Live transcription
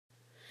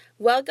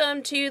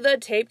Welcome to the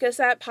Tape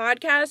Cassette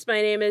Podcast.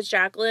 My name is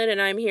Jacqueline,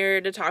 and I'm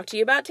here to talk to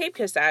you about tape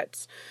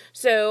cassettes.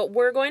 So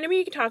we're going to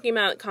be talking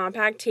about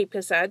compact tape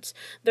cassettes.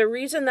 The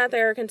reason that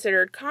they are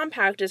considered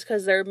compact is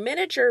because they're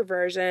miniature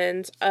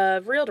versions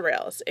of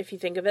reel-to-reels, if you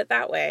think of it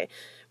that way.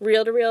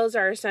 Reel-to-reels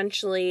are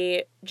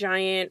essentially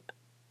giant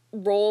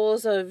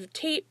rolls of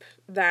tape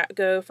that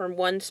go from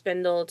one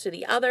spindle to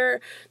the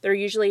other. They're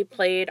usually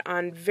played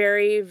on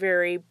very,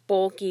 very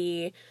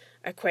bulky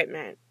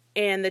equipment.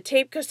 And the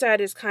tape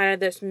cassette is kind of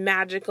this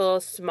magical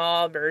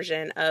small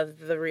version of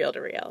the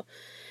reel-to-reel.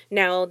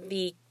 Now,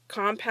 the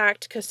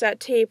compact cassette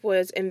tape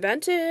was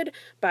invented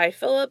by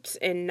Philips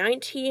in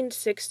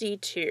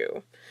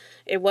 1962.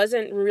 It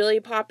wasn't really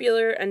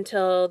popular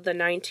until the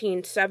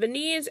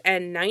 1970s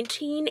and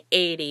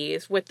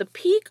 1980s, with the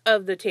peak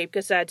of the tape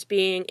cassettes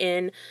being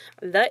in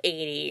the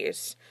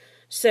 80s.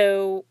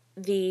 So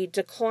the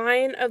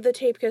decline of the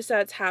tape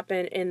cassettes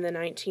happened in the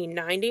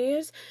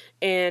 1990s,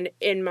 and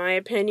in my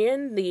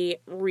opinion, the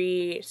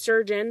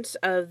resurgence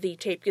of the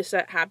tape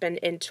cassette happened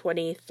in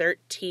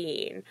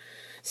 2013.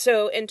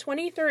 So in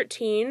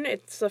 2013,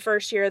 it's the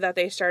first year that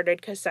they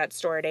started Cassette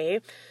Store Day.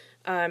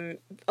 A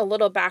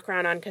little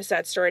background on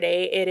Cassette Store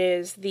Day. It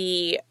is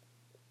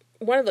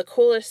one of the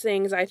coolest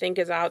things I think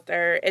is out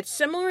there. It's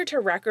similar to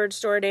Record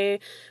Store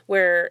Day,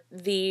 where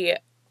the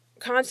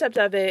concept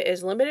of it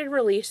is limited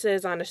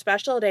releases on a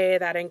special day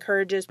that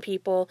encourages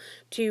people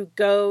to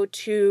go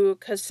to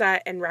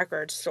cassette and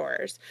record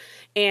stores.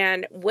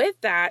 And with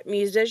that,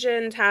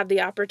 musicians have the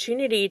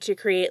opportunity to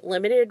create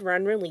limited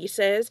run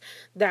releases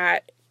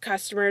that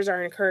customers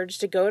are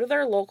encouraged to go to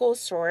their local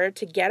store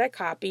to get a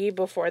copy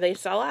before they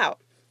sell out.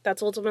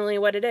 That's ultimately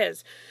what it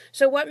is.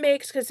 So what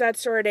makes Cassette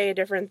Store Day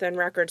different than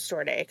Record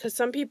Store Day? Because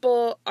some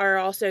people are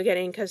also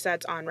getting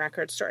cassettes on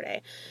Record Store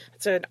Day.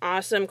 It's an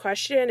awesome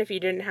question. If you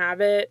didn't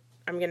have it,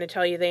 I'm going to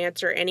tell you the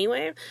answer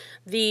anyway.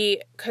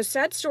 The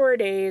Cassette Store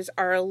Days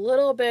are a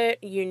little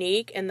bit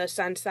unique in the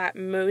sense that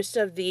most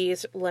of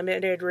these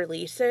limited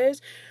releases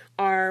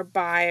are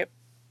by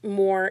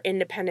more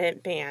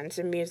independent bands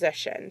and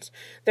musicians.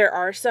 There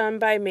are some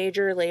by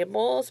major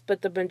labels,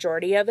 but the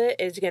majority of it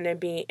is going to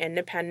be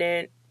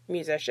independent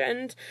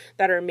musicians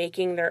that are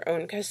making their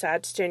own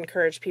cassettes to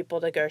encourage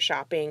people to go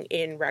shopping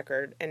in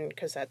record and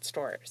cassette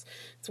stores.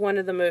 It's one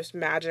of the most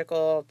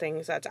magical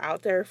things that's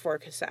out there for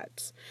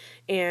cassettes.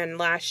 And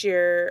last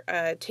year,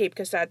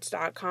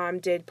 tapecassettes.com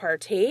did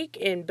partake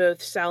in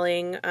both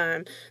selling.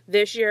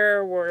 This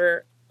year,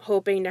 we're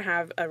hoping to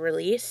have a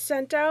release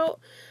sent out,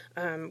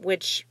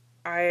 which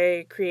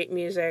I create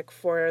music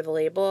for the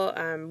label.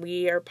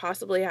 We are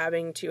possibly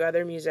having 2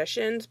 other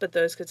musicians, but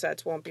those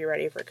cassettes won't be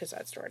ready for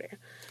Cassette Store Day.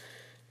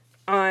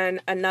 On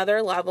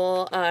another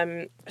level,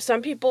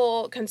 some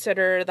people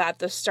consider that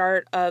the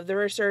start of the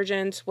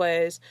resurgence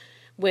was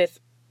with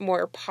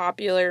more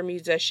popular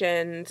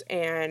musicians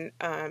and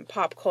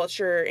pop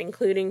culture,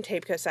 including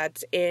tape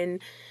cassettes in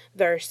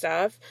their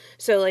stuff.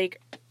 So, like,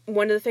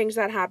 one of the things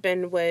that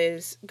happened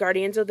was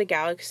Guardians of the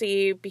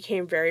Galaxy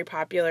became very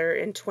popular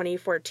in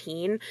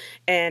 2014,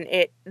 and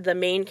the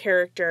main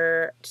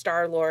character,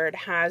 Star-Lord,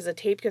 has a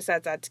tape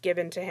cassette that's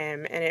given to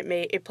him, and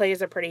it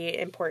plays a pretty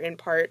important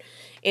part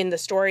in the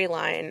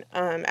storyline,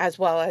 as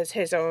well as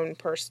his own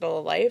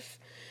personal life.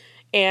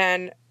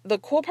 And the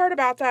cool part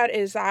about that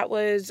is that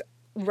was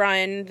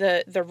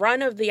the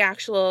run of the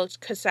actual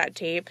cassette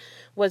tape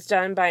was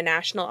done by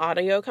National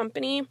Audio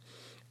Company,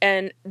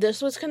 and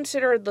this was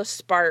considered the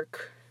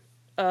spark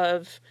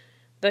of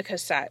the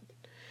cassette.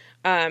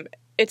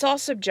 It's all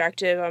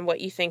subjective on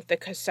what you think the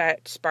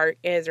cassette spark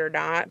is or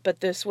not, but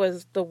this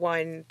was the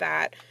one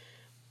that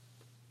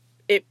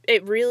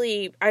it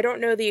really, I don't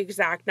know the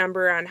exact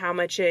number on how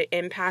much it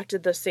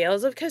impacted the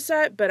sales of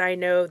cassette, but I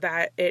know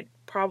that it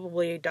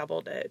probably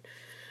doubled it.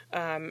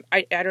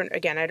 I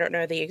don't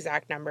know the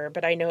exact number,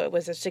 but I know it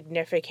was a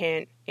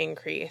significant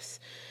increase.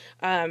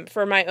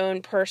 For my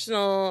own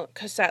personal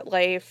cassette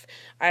life,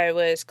 I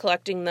was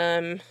collecting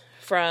them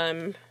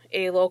from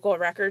a local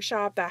record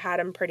shop that had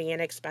them pretty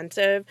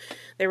inexpensive.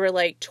 They were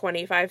like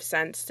 25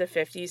 cents to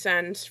 50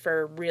 cents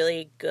for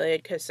really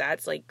good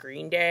cassettes like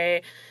Green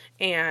Day.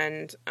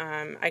 And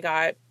I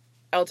got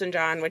Elton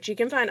John, which you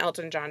can find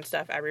Elton John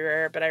stuff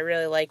everywhere, but I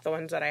really like the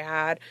ones that I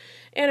had,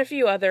 and a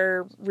few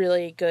other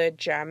really good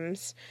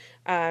gems.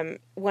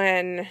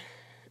 When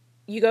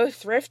you go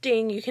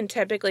thrifting, you can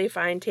typically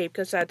find tape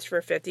cassettes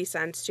for 50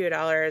 cents to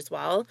 $1 as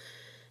well,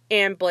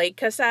 and blank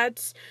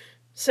cassettes.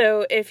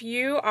 So if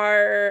you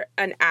are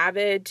an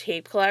avid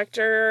tape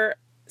collector,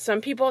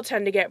 some people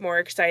tend to get more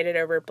excited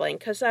over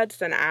blank cassettes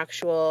than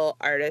actual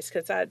artist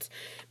cassettes,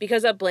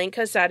 because a blank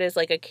cassette is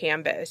like a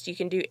canvas. You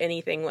can do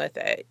anything with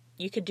it.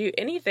 You could do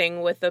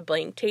anything with a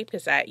blank tape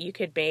cassette. You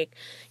could make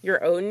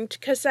your own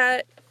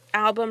cassette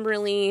album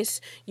release.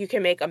 You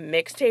can make a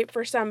mixtape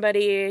for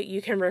somebody.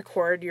 You can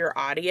record your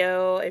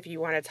audio if you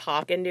want to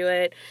talk into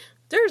it.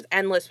 There's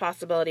endless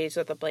possibilities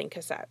with a blank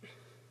cassette.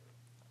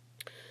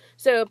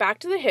 So back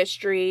to the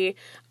history,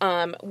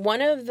 one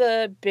of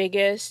the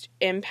biggest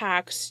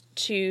impacts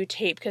to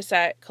tape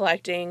cassette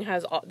collecting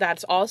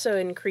that's also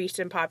increased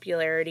in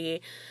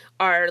popularity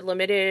are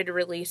limited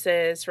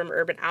releases from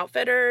Urban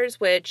Outfitters,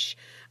 which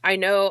I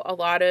know a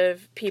lot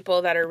of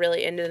people that are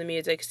really into the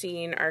music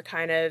scene are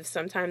kind of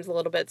sometimes a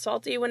little bit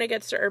salty when it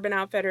gets to Urban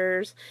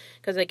Outfitters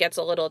because it gets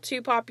a little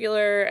too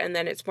popular and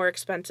then it's more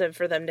expensive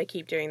for them to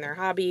keep doing their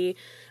hobby.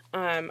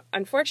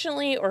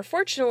 Unfortunately or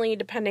fortunately,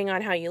 depending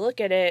on how you look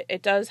at it,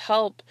 it does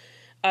help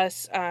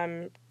us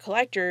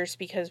collectors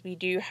because we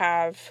do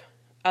have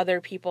other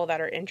people that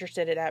are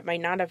interested in that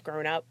might not have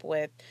grown up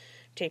with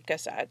tape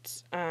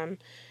cassettes.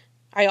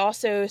 I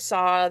also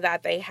saw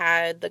that they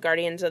had the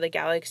Guardians of the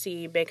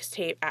Galaxy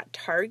mixtape at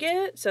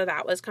Target, so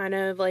that was kind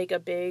of like a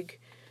big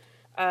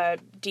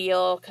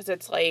deal because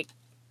it's like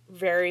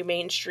very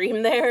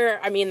mainstream there.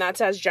 I mean,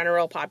 that's as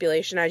general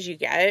population as you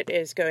get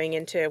is going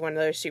into one of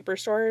those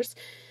superstores.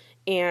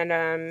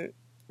 And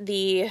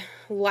the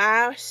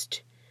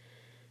last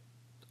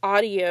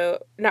the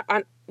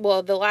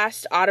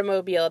last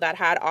automobile that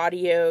had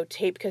audio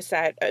tape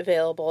cassette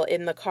available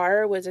in the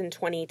car was in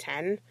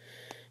 2010.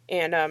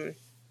 And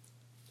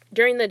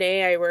during the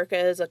day, I work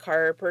as a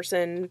car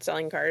person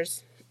selling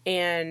cars.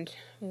 And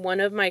one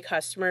of my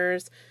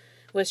customers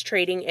was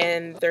trading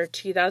in their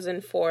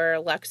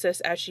 2004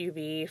 Lexus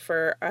SUV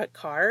for a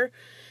car.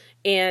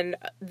 And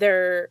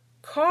their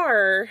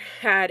car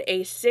had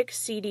a 6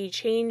 CD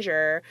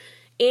changer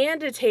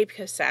and a tape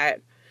cassette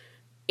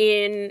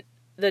in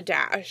the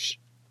dash.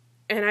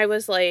 And I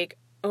was like,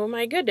 oh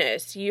my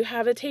goodness, you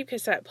have a tape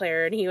cassette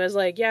player. And he was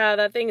like, yeah,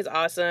 that thing is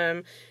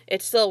awesome.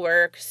 It still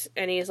works.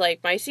 And he's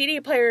like, my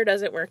CD player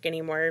doesn't work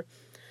anymore.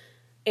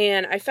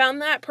 And I found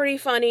that pretty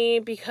funny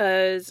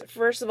because,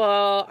 first of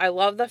all, I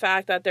love the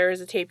fact that there is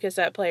a tape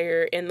cassette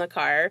player in the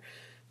car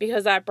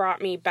because that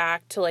brought me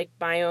back to like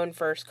my own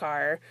first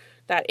car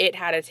that it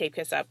had a tape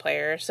cassette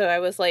player. So I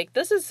was like,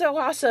 this is so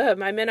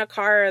awesome. I'm in a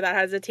car that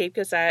has a tape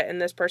cassette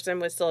and this person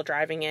was still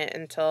driving it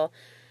until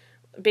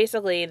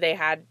basically they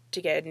had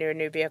to get a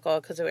new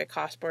vehicle because it would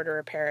cost more to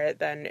repair it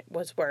than it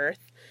was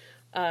worth.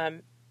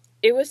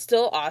 It was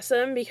still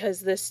awesome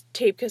because this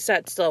tape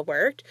cassette still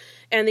worked.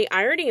 And the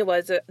irony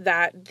was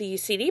that the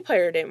CD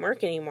player didn't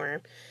work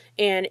anymore.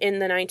 And in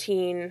the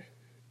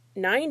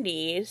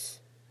 1990s,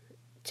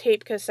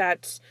 tape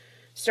cassettes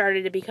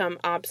started to become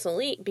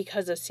obsolete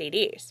because of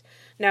CDs.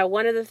 Now,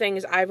 one of the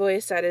things I've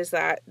always said is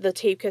that the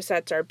tape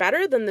cassettes are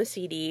better than the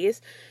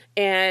CDs.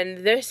 And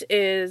this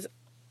is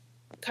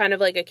kind of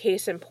like a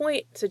case in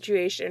point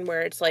situation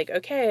where it's like,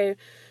 okay,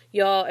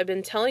 y'all, I've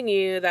been telling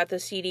you that the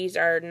CDs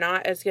are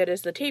not as good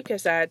as the tape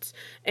cassettes,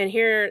 and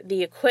here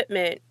the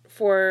equipment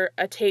for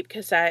a tape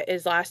cassette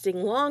is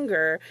lasting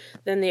longer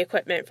than the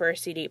equipment for a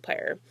CD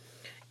player.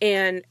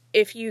 And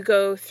if you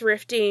go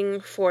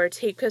thrifting for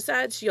tape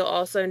cassettes, you'll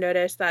also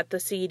notice that the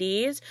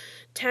CDs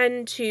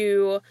tend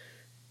to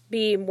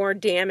be more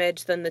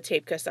damaged than the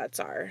tape cassettes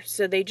are.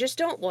 So they just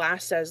don't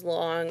last as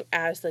long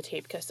as the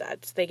tape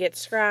cassettes. They get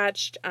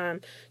scratched.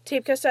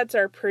 Tape cassettes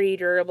are pretty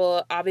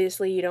durable.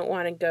 Obviously, you don't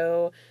want to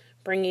go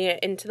bringing it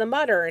into the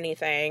mud or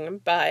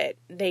anything, but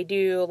they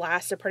do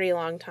last a pretty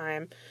long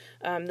time.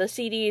 The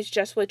CDs,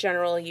 just with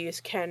general use,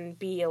 can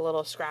be a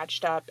little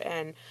scratched up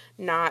and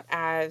not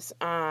as,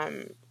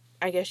 I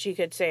guess you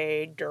could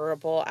say,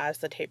 durable as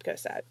the tape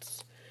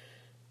cassettes.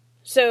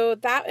 So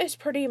that is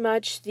pretty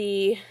much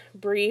the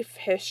brief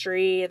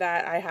history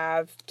that I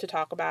have to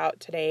talk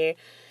about today.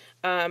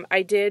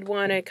 I did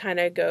want to kind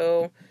of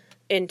go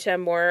into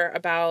more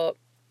about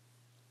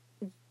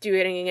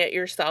doing it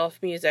yourself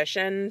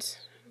musicians,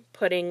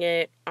 putting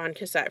it on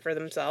cassette for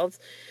themselves.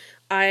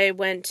 I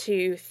went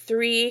to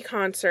 3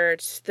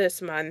 concerts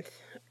this month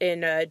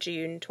in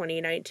June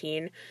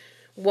 2019.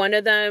 One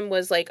of them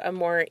was like a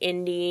more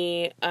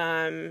indie,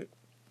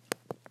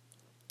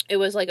 it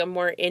was like a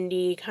more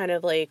indie kind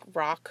of like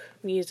rock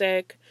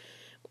music.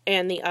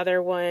 And the other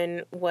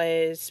one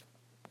was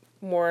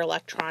more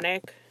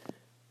electronic.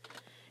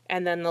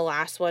 And then the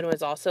last one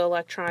was also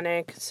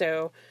electronic.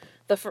 So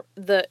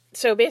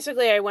so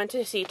basically I went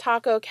to see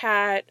Taco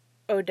Cat,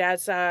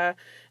 ODESZA,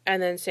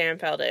 and then Sam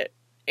Feldt.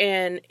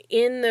 And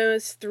in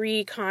those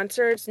 3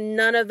 concerts,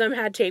 none of them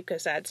had tape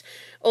cassettes.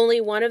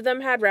 Only one of them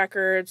had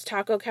records.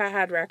 Taco Cat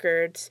had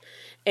records.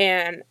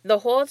 And the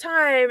whole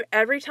time,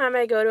 every time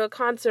I go to a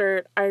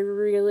concert, I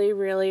really,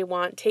 really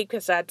want tape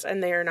cassettes,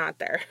 and they are not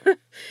there.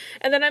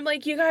 And then I'm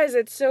like, you guys,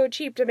 it's so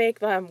cheap to make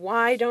them.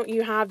 Why don't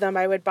you have them?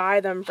 I would buy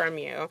them from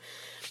you.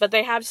 But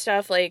they have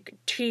stuff like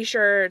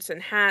t-shirts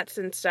and hats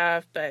and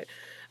stuff, but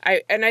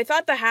I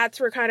thought the hats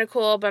were kind of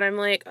cool, but I'm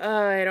like,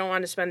 oh, I don't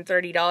want to spend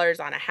 $30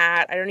 on a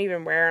hat. I don't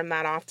even wear them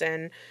that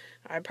often.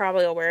 I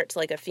probably will wear it to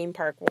like a theme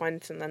park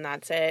once and then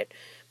that's it.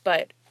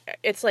 But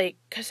it's like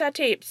cassette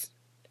tapes.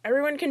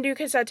 Everyone can do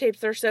cassette tapes.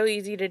 They're so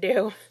easy to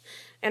do.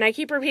 And I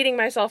keep repeating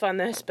myself on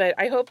this, but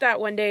I hope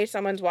that one day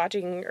someone's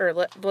watching,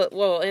 or,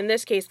 well, in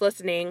this case,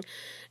 listening,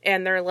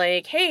 and they're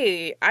like,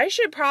 hey, I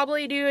should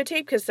probably do a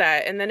tape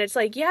cassette. And then it's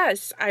like,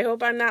 yes, I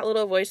hope I'm that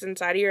little voice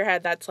inside of your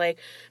head that's like,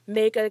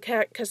 make a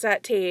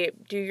cassette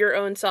tape, do your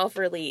own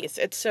self-release.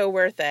 It's so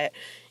worth it.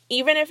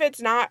 Even if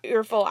it's not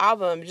your full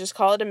album, just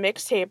call it a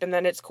mixtape and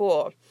then it's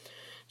cool.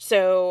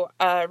 So,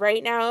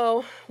 right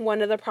now,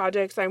 one of the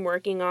projects I'm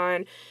working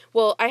on,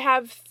 well, I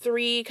have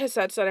 3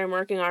 cassettes that I'm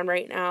working on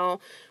right now.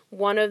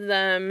 One of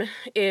them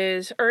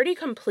is already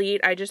complete.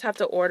 I just have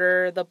to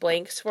order the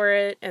blanks for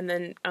it and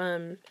then,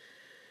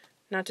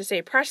 not to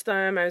say press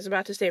them, I was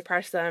about to say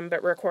press them,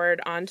 but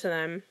record onto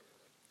them.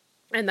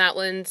 And that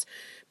one's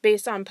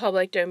based on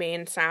public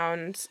domain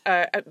sounds,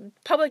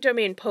 public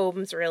domain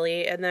poems,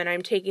 really, and then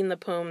I'm taking the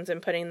poems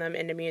and putting them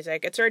into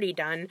music. It's already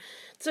done.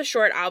 It's a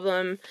short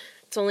album.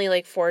 It's only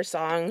like 4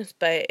 songs,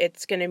 but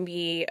it's going to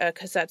be a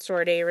cassette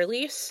store day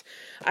release.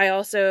 I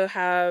also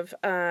have,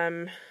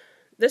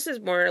 this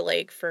is more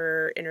like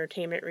for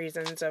entertainment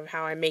reasons of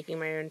how I'm making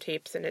my own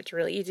tapes, and it's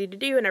really easy to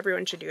do, and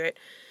everyone should do it.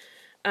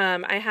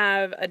 I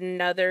have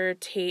another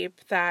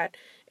tape that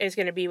is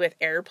going to be with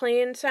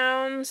airplane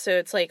sounds, so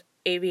it's like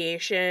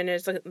aviation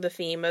is the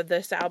theme of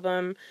this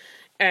album,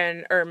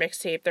 or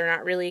mixtape. They're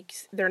not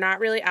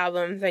really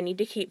albums. I need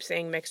to keep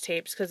saying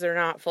mixtapes because they're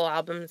not full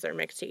albums, they're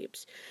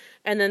mixtapes.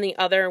 And then the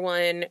other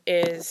one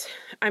is,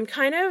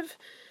 I've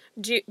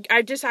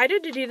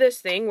decided to do this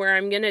thing where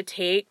I'm going to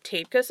take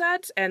tape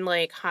cassettes and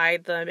like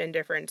hide them in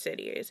different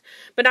cities,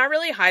 but not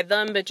really hide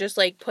them, but just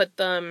like put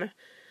them,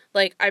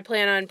 like I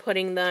plan on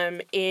putting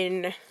them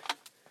in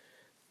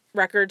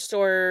record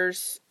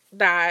stores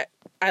that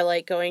I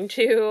like going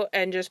to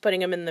and just putting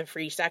them in the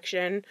free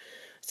section.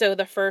 So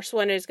the first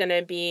one is going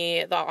to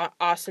be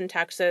Austin,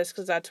 Texas,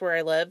 because that's where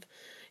I live.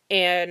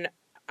 And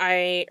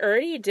I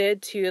already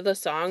did 2 of the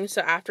songs,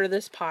 so after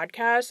this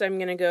podcast, I'm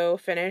going to go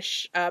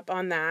finish up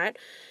on that.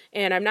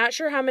 And I'm not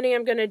sure how many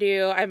I'm going to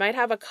do. I might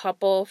have a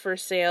couple for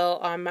sale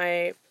on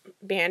my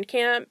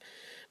Bandcamp.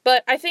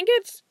 But I think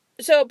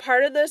so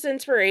part of this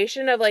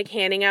inspiration of, like,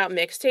 handing out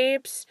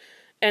mixtapes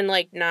and,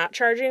 like, not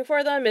charging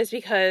for them is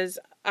because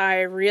I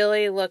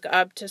really look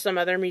up to some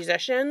other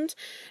musicians.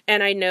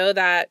 And I know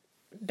that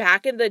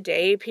back in the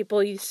day,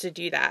 people used to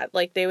do that.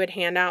 Like, they would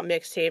hand out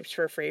mixtapes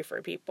for free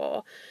for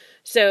people.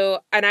 So,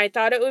 and I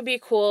thought it would be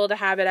cool to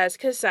have it as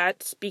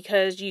cassettes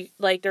because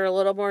they're a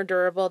little more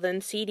durable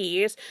than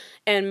CDs,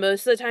 and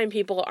most of the time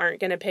people aren't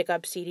going to pick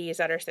up CDs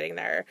that are sitting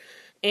there.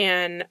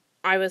 And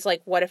I was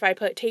like, what if I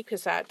put tape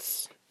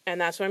cassettes?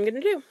 And that's what I'm going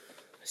to do.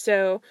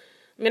 So,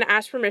 I'm going to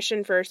ask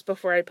permission first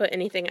before I put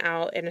anything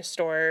out in a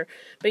store,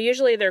 but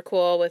usually they're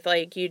cool with,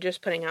 like, you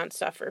just putting out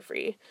stuff for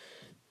free.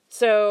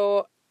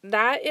 So,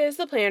 that is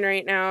the plan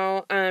right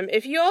now.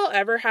 If you all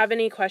ever have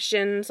any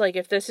questions, like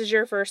if this is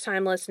your first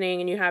time listening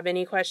and you have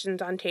any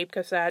questions on tape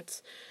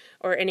cassettes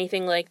or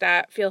anything like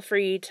that, feel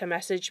free to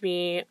message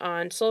me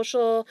on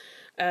social.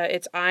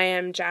 It's I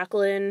am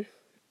Jacqueline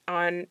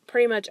on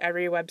pretty much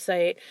every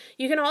website.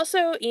 You can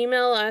also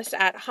email us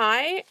at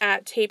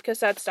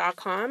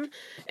hi@tapecassettes.com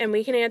and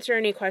we can answer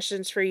any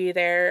questions for you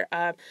there.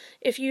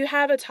 If you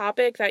have a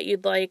topic that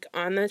you'd like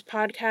on this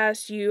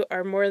podcast, you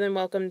are more than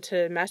welcome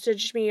to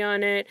message me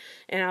on it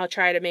and I'll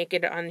try to make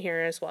it on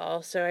here as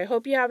well. So I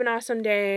hope you have an awesome day.